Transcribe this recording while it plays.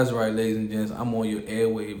That's right, ladies and gents. I'm on your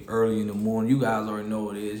airwave early in the morning. You guys already know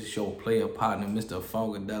what it is. It's your player partner, Mr.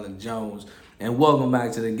 Funkadelic Jones. And welcome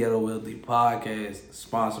back to the Ghetto Wealthy Podcast,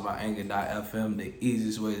 sponsored by Anchor.fm, the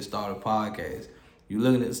easiest way to start a podcast. You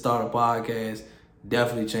looking to start a podcast,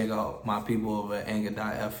 definitely check out my people over at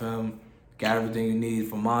Anchor.fm. Got everything you need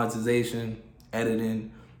for monetization,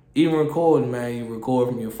 editing, even recording, man. You can record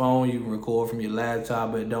from your phone, you can record from your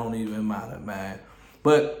laptop, it don't even matter, man.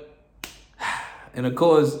 And of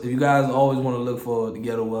course, if you guys always want to look for the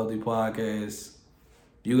Ghetto Wealthy Podcast,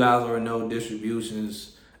 you guys already know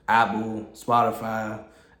distributions, Apple, Spotify,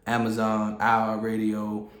 Amazon,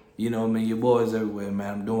 iHeartRadio, your boys everywhere,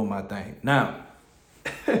 man. I'm doing my thing. Now,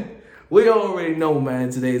 we already know, man,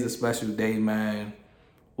 today's a special day, man.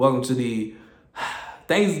 Welcome to the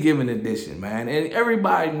Thanksgiving edition, man. And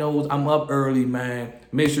everybody knows I'm up early, man.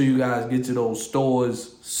 Make sure you guys get to those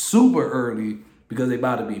stores super early, because they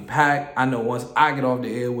about to be packed. I know once I get off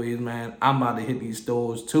the airways, man, I'm about to hit these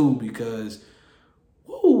stores too, because,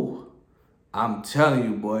 whoo, I'm telling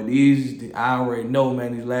you, boy, I already know,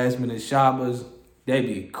 man, these last minute shoppers, they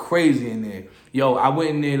be crazy in there. Yo, I went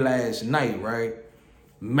in there last night, right?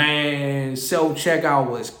 Man, self-checkout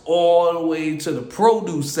was all the way to the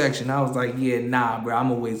produce section. I was like, yeah, nah, bro, I'm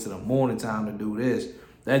gonna wait till the morning time to do this.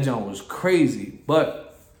 That junk was crazy, but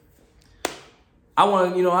I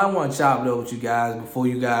want to chop it up with you guys before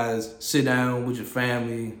you guys sit down with your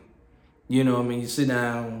family. You know what I mean? You sit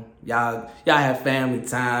down, y'all have family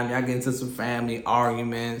time, y'all get into some family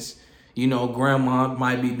arguments. Grandma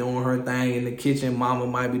might be doing her thing in the kitchen, mama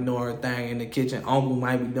might be doing her thing in the kitchen, uncle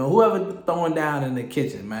might be doing, whoever throwing down in the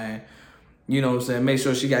kitchen, man. You know what I'm saying? Make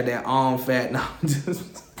sure she got that arm fat. No, I'm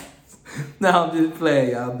just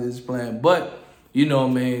playing, y'all. I'm just playing. But, you know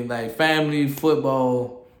what I mean? Like family,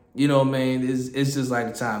 football, you know what I mean? It's just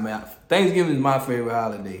like the time out. Thanksgiving is my favorite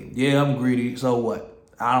holiday. Yeah, I'm greedy. So what?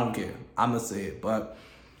 I don't care. I'm going to say it. But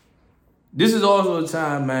this is also a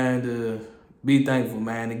time, man, to be thankful,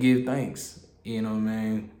 man, to give thanks. You know what I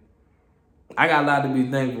mean? I got a lot to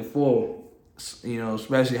be thankful for,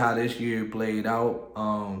 especially how this year played out.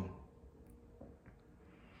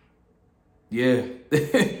 Yeah.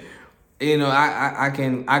 I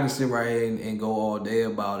can sit right here and go all day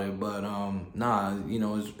about it, but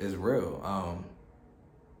it's real.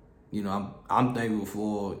 I'm thankful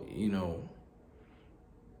for the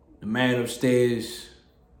man upstairs.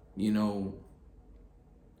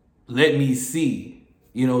 Let me see.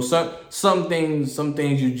 Some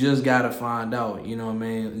things you just gotta find out. You know what I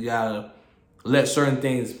mean? You gotta let certain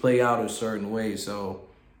things play out a certain way. So.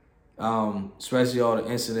 Especially all the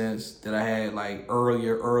incidents that I had like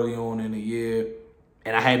early on in the year,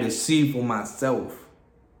 and I had to see for myself,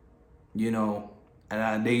 and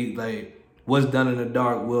what's done in the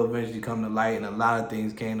dark will eventually come to light, and a lot of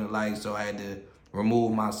things came to light, so I had to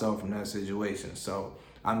remove myself from that situation. So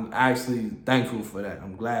I'm actually thankful for that.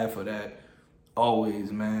 I'm glad for that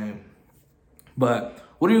always, man. But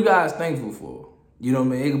what are you guys thankful for? You know what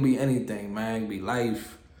I mean? It could be anything, man. It could be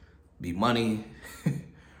life, be money.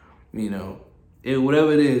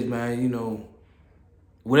 Whatever it is, man,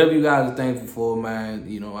 whatever you guys are thankful for, man,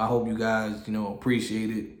 I hope you guys, appreciate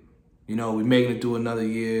it. We're making it through another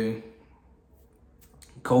year.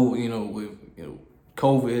 With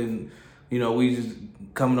COVID, we just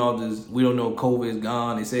coming off this, we don't know if COVID is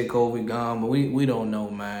gone. They say COVID gone, but we don't know,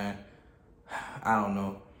 man. I don't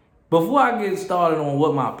know. Before I get started on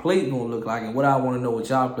what my plate gonna look like and what I want to know what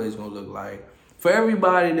y'all plate's gonna look like, for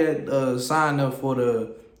everybody that signed up for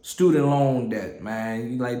the student loan debt,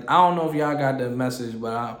 man. I don't know if y'all got that message,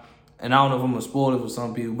 but I don't know if I'm gonna spoil it for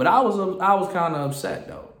some people, but I was kind of upset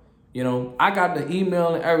though. I got the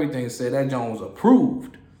email and everything said that John was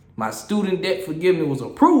approved. My student debt forgiveness was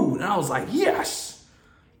approved, and I was like, yes.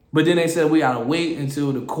 But then they said we gotta wait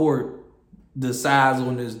until the court decides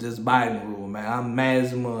on this Biden rule, man. I'm mad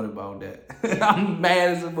as a mud about that. I'm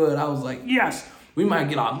mad as a mud. I was like, yes, we might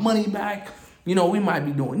get our money back. We might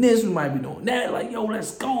be doing this, we might be doing that. Like, yo,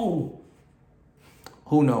 let's go.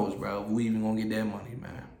 Who knows, bro, if we even gonna get that money,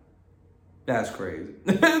 man. That's crazy.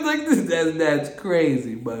 That's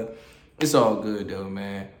crazy, but it's all good, though,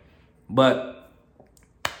 man. But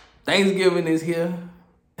Thanksgiving is here.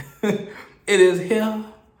 It is here.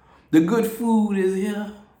 The good food is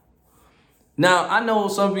here. Now, I know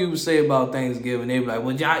some people say about Thanksgiving, they be like,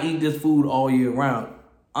 well, y'all eat this food all year round.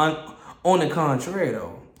 On the contrary,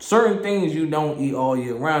 though. Certain things you don't eat all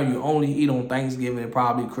year round. You only eat on Thanksgiving and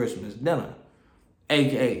probably Christmas dinner,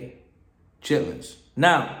 a.k.a. chitlins.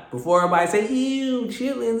 Now, before everybody say, ew,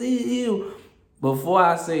 chitlins, ew. Before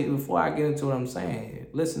I get into what I'm saying,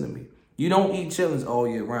 listen to me. You don't eat chitlins all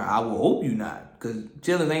year round. I will hope you not, because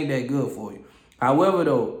chitlins ain't that good for you. However,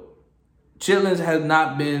 though, chitlins has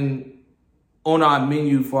not been on our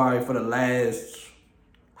menu for the last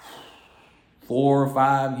 4 or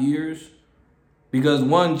 5 years. Because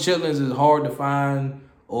one, chitlins is hard to find,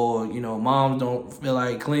 or, you know, moms don't feel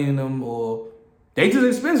like cleaning them, or they just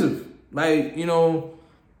expensive. Like, you know,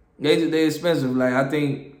 they expensive. Like, I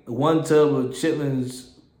think one tub of chitlins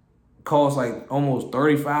costs like almost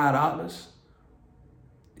 $35.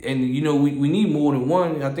 And, you know, we need more than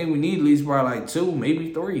one. I think we need at least probably like 2,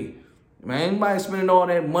 maybe 3. Man, ain't nobody spending all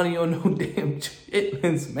that money on no damn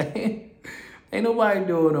chitlins, man. Ain't nobody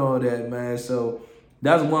doing all that, man. So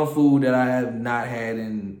that's one food that I have not had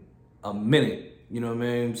in a minute. You know what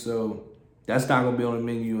I mean? So that's not going to be on the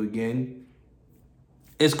menu again.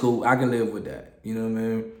 It's cool. I can live with that. You know what I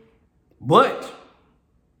mean? But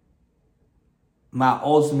my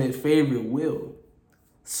ultimate favorite will,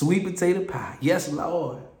 sweet potato pie. Yes,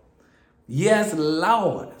 Lord. Yes,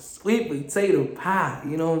 Lord. Sweet potato pie.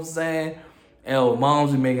 You know what I'm saying? Hell,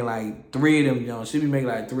 moms be making like 3 of them, you know. She be making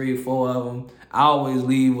like 3 or 4 of them. I always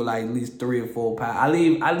leave with like at least 3 or 4 pies. I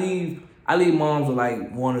leave moms with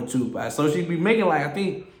like 1 or 2 pies. So she be making like, I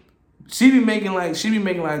think she be making like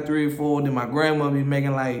 3 or 4. Then my grandma be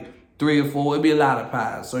making like 3 or 4. It'd be a lot of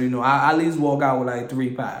pies. So, you know, I at least walk out with like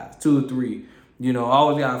 3 pies, 2 or 3. You know, I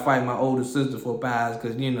always gotta fight my older sister for pies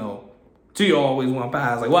because, you know, she always want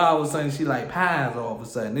pies. Like, why all of a sudden she like pies all of a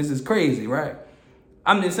sudden? This is crazy, right?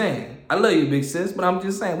 I'm just saying, I love you, big sis, but I'm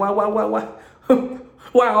just saying, why why all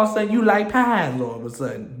of a sudden you like pies all of a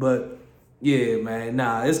sudden? But yeah, man,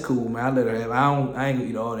 nah, it's cool, man. I let her have it. I ain't gonna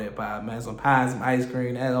eat all that pie, man. Some pie, some ice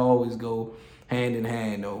cream, that always go hand in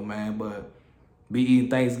hand though, man. But be eating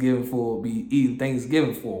Thanksgiving for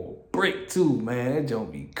a brick too, man. That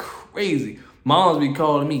don't be crazy. Moms be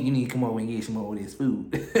calling me, you need to come over and get some more of this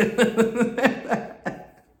food.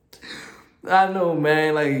 I know,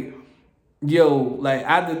 man, like, yo, like,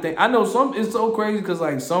 I know it's so crazy because,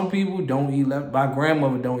 like, some people don't eat my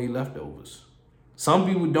grandmother don't eat leftovers. Some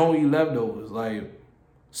people don't eat leftovers. Like,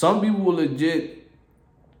 some people will legit,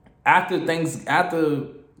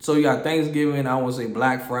 so you got Thanksgiving, I want to say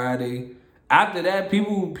Black Friday. After that,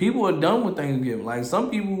 people are done with Thanksgiving. Like,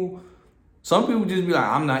 some people just be like,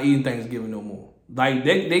 I'm not eating Thanksgiving no more. Like,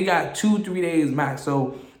 they got 2-3 days max.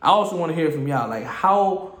 So I also want to hear from y'all, like,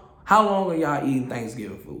 how long are y'all eating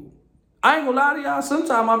Thanksgiving food? I ain't gonna lie to y'all,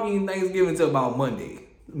 sometimes I'm eating Thanksgiving till about Monday.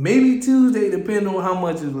 Maybe Tuesday, depending on how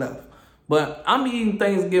much is left. But I'm eating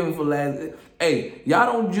Thanksgiving for hey,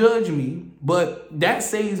 y'all don't judge me, but that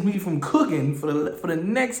saves me from cooking for the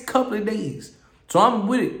next couple of days. So I'm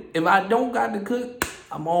with it. If I don't got to cook,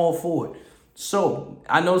 I'm all for it. So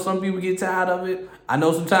I know some people get tired of it. I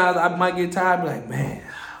know sometimes I might get tired, be like, man,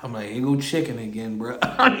 I'm like, here go chicken again, bro.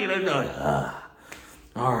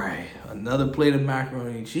 All right, another plate of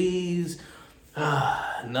macaroni and cheese.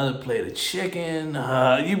 Another plate of chicken.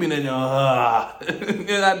 You been in your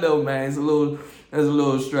I know, man. It's a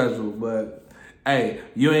little stressful, but hey,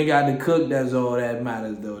 you ain't got to cook. That's all that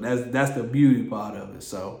matters, though. That's the beauty part of it.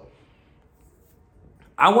 So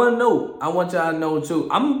I want y'all to know too.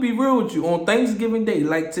 I'm gonna be real with you on Thanksgiving Day,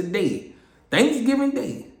 like today, Thanksgiving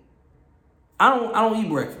Day. I don't eat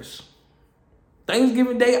breakfast.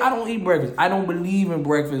 Thanksgiving Day, I don't eat breakfast. I don't believe in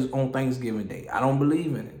breakfast on Thanksgiving Day. I don't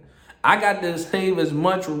believe in it. I got to save as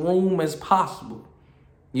much room as possible.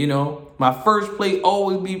 You know, my first plate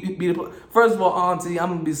always be the first of all, Auntie,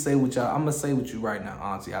 I'm gonna say with y'all. I'm gonna say with you right now,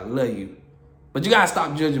 Auntie. I love you, but you gotta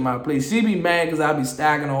stop judging my plate. She be mad because I be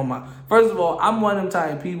stacking on my. First of all, I'm one of them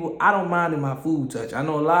type of people. I don't mind if my food touch. I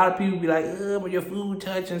know a lot of people be like, but your food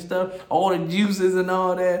touch and stuff, all the juices and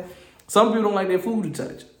all that. Some people don't like their food to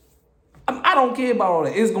touch. I don't care about all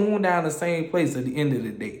that. It's going down the same place at the end of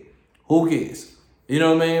the day. Who cares? You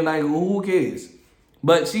know what I mean? Like, who cares?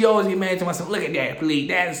 But she always get mad to myself, look at that plate.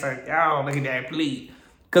 That's like, oh, look at that plate.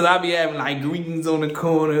 Because I be having, like, greens on the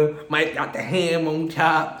corner. Might got the ham on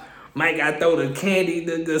top. Might got to throw the candy,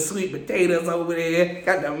 the sweet potatoes over there.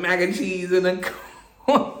 Got the mac and cheese in the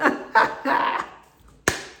corner.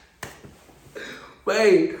 But,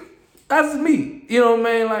 hey, that's me. You know what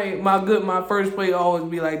I mean? Like, my first plate always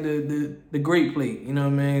be, like, the great plate. You know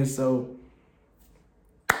what I mean? So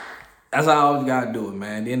that's how I always gotta do it,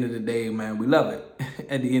 man. At the end of the day, man, we love it.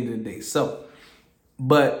 At the end of the day. So,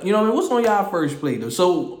 but, you know what I mean? What's on y'all first plate, though?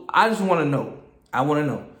 So, I just want to know. I want to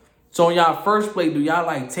know. So, on y'all first plate, do y'all,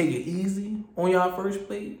 like, take it easy on y'all first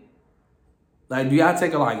plate? Like, do y'all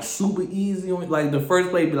take it, like, super easy? Like, the first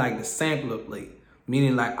plate be, like, the sampler plate.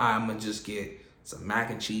 Meaning, like, I'm going to just get some mac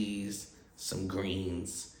and cheese, some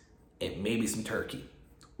greens, and maybe some turkey.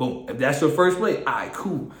 Boom. If that's your first plate, all right,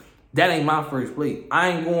 cool. That ain't my first plate. I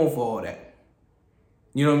ain't going for all that.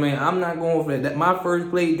 You know what I mean? I'm not going for that. My first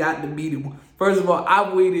plate got to be the. First of all,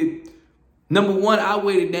 I waited. Number one, I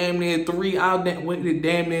waited damn near 3,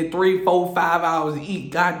 4, 5 hours to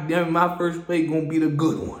eat. God damn it, my first plate gonna be the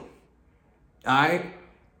good one. All right,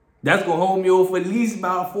 that's gonna hold me over for at least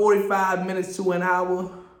about 45 minutes to an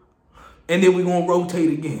hour, and then we're gonna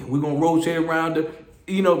rotate again. We're gonna rotate around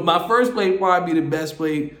my first plate probably be the best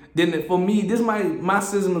plate. Then for me, this my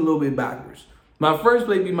system a little bit backwards. My first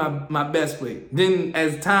plate be my best plate. Then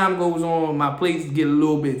as time goes on, my plates get a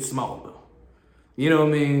little bit smaller. You know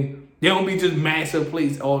what I mean? They don't be just massive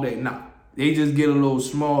plates all day. Nah, they just get a little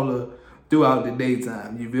smaller throughout the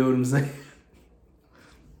daytime. You feel what I'm saying?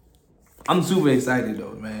 I'm super excited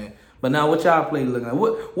though, man. But now, what y'all plate looking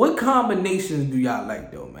like? What combinations do y'all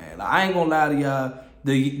like though, man? Like, I ain't gonna lie to y'all.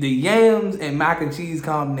 The yams and mac and cheese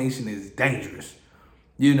combination is dangerous.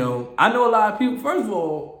 You know, I know a lot of people. First of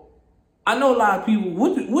all, I know a lot of people.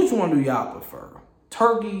 Which one do y'all prefer?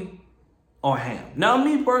 Turkey or ham? Now,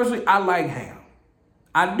 me personally, I like ham.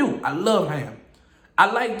 I do. I love ham.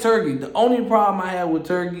 I like turkey. The only problem I have with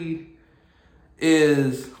turkey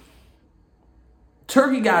is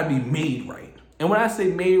turkey gotta be made right. And when I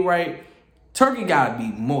say made right, turkey gotta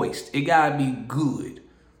be moist. It gotta be good.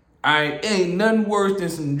 All right, ain't nothing worse than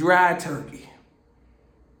some dry turkey.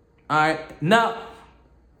 All right, now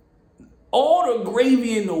all the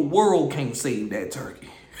gravy in the world can't save that turkey.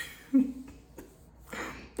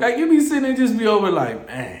 Like, you be sitting there just be over like,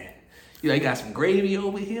 man. You got some gravy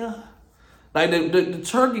over here. Like, the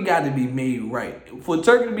turkey got to be made right. For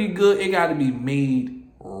turkey to be good, it got to be made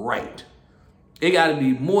right. It got to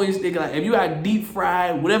be moist. If you got deep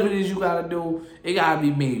fried, whatever it is you got to do, it got to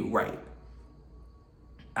be made right.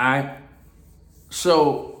 All right?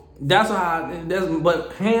 So,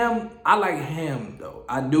 but ham, I like ham, though.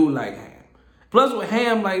 I do like ham. Plus, with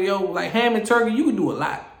ham, like ham and turkey, you can do a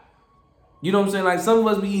lot. You know what I'm saying? Like, some of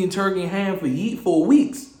us be eating turkey and ham for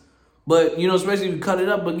weeks. But, especially if you cut it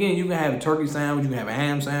up, again, you can have a turkey sandwich, you can have a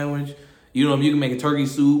ham sandwich, you can make a turkey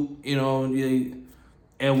soup,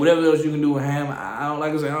 and whatever else you can do with ham. I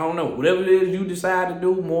don't know. Whatever it is you decide to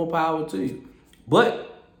do, more power to you.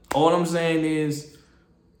 But all I'm saying is,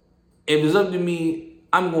 if it's up to me,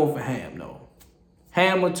 I'm going for ham, though.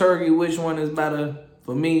 Ham or turkey, which one is better?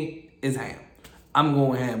 For me, it's ham. I'm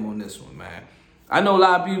going ham on this one, man. I know a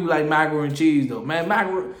lot of people like macaroni and cheese, though. Man,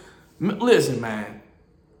 listen, man.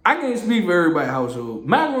 I can't speak for everybody's household.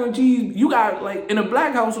 Macaroni and cheese, you got, in a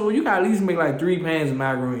black household, you got at least make 3 pans of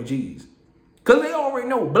macaroni and cheese. Because they already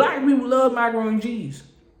know, black people love macaroni and cheese.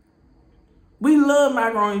 We love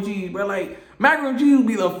macaroni and cheese, bro. Macaroni and cheese will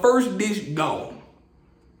be the first dish gone.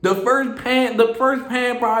 The first pan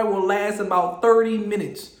probably will last about 30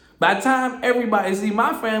 minutes. By the time everybody,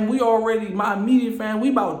 my immediate family, we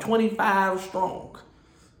about 25 strong.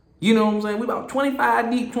 You know what I'm saying? We about 25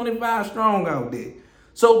 deep, 25 strong out there.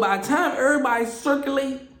 So by the time everybody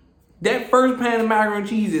circulate, that first pan of macaroni and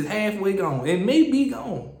cheese is halfway gone. It may be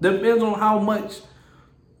gone. Depends on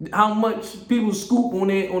how much people scoop on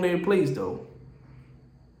their plates, though.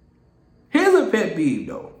 Here's a pet peeve,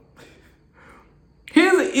 though.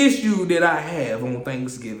 Here's an issue that I have on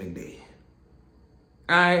Thanksgiving Day.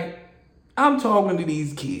 Alright? I'm talking to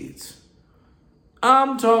these kids.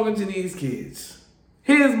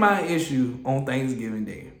 Here's my issue on Thanksgiving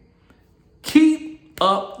Day. Keep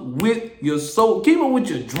up with your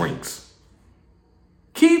drinks.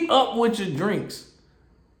 Keep up with your drinks.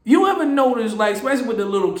 You ever notice, especially with the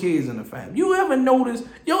little kids in the family, you ever notice,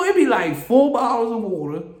 it be 4 bottles of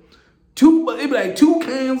water, it be 2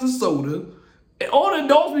 cans of soda, and all the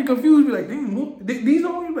adults be confused, be like, these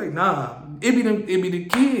are you? Like, nah, it be the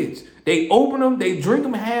kids. They open them, they drink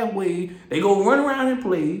them halfway, they go run around and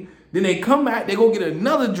play, then they come back, they go get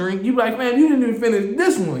another drink, you be like, man, you didn't even finish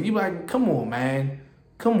this one. You be like, come on, man.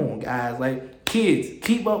 Come on, guys. Kids,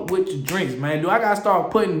 keep up with your drinks, man. Do I gotta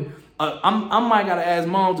start putting? I might gotta ask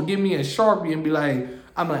mom to give me a Sharpie and be like,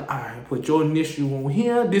 all right, put your initial on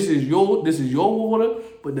here. This is your water.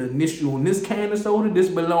 Put the initial on this can of soda. This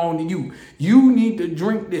belongs to you. You need to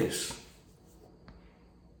drink this.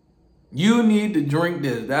 You need to drink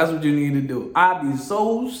this. That's what you need to do. I be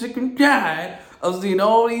so sick and tired of seeing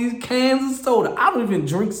all these cans of soda. I don't even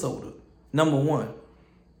drink soda. Number one.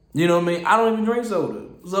 You know what I mean? I don't even drink soda.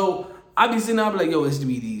 So I be sitting there, I be like, yo, it's to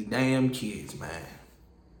be these damn kids, man.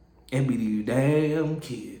 It be these damn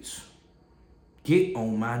kids. Get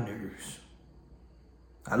on my nerves.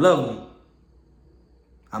 I love them.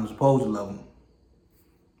 I'm supposed to love them.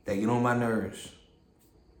 They get on my nerves.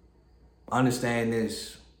 Understand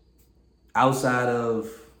this. Outside of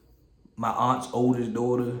my aunt's oldest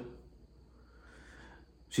daughter,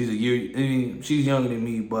 she's younger than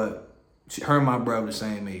me, but Her and my brother the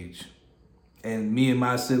same age. And me and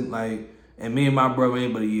my brother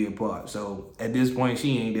ain't but a year apart. So at this point,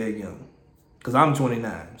 she ain't that young. Cause I'm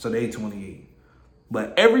 29, so they 28.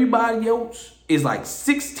 But everybody else is like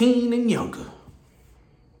 16 and younger.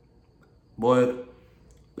 Boy,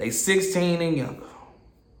 they 16 and younger.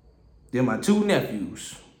 They're my two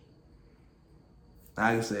nephews.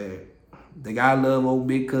 Like I said, they gotta love old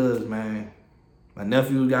big cuz, man. My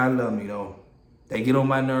nephews gotta love me though. They get on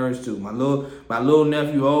my nerves too. My little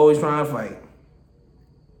nephew always trying to fight.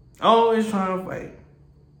 Always trying to fight.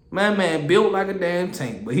 My man built like a damn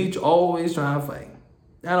tank, but he always trying to fight.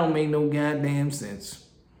 That don't make no goddamn sense.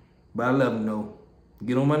 But I love him though.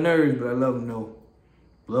 Get on my nerves, but I love him though.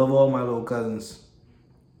 Love all my little cousins.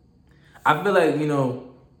 I feel like,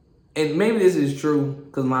 and maybe this is true,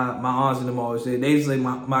 because my aunts and them always say, they say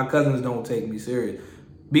my cousins don't take me serious.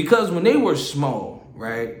 Because when they were small,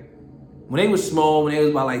 right? When they was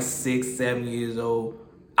about like 6, 7 years old,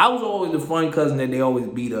 I was always the fun cousin that they always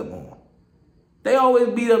beat up on. They always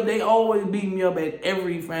beat me up at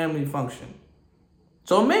every family function.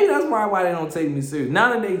 So maybe that's why they don't take me serious.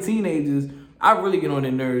 Now that they teenagers, I really get on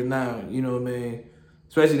their nerves now, you know what I mean?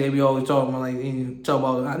 Especially they be always talking about I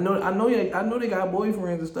know they got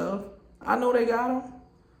boyfriends and stuff. I know they got them.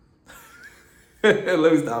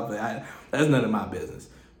 Let me stop that. That's none of my business.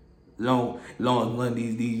 Long as one of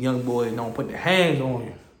these young boys don't put their hands on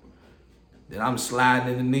you, then I'm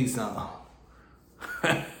sliding in the Nissan.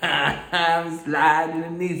 I'm sliding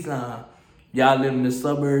in the Nissan. Y'all live in the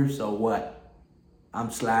suburbs, so what?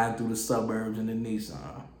 I'm sliding through the suburbs in the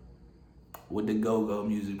Nissan. With the go-go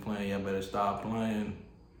music playing, y'all better stop playing.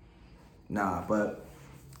 Nah, but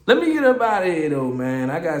let me get up out of here though, man.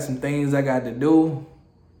 I got some things I got to do.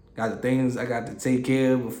 Got the things I got to take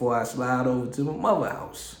care of before I slide over to my mother's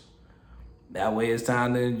house. That way it's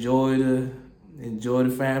time to enjoy the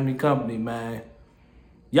family company, man.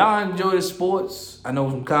 Y'all enjoy the sports. I know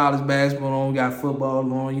some college basketball on, we got football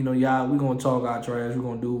on. Y'all, we gonna talk our trash. We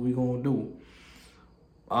gonna do what we gonna do.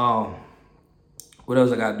 What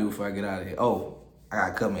else I gotta do before I get out of here? Oh, I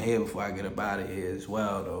gotta cut my hair before I get up out of here as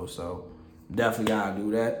well, though. So definitely gotta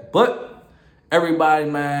do that. But everybody,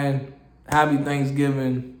 man, happy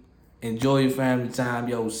Thanksgiving. Enjoy your family time.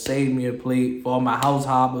 Yo, save me a plate. For all my house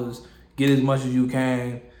hoppers, get as much as you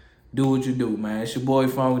can. Do what you do, man. It's your boy,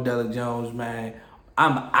 Funkadelic Jones, man.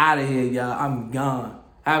 I'm out of here, y'all. I'm gone.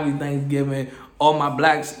 Happy Thanksgiving. All my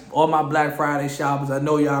Black Friday shoppers, I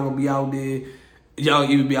know y'all gonna be out there. Y'all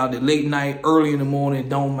either be out there late night, early in the morning,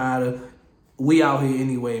 don't matter. We out here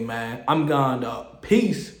anyway, man. I'm gone, dog.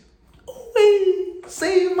 Peace. Ooh,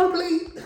 save my plate.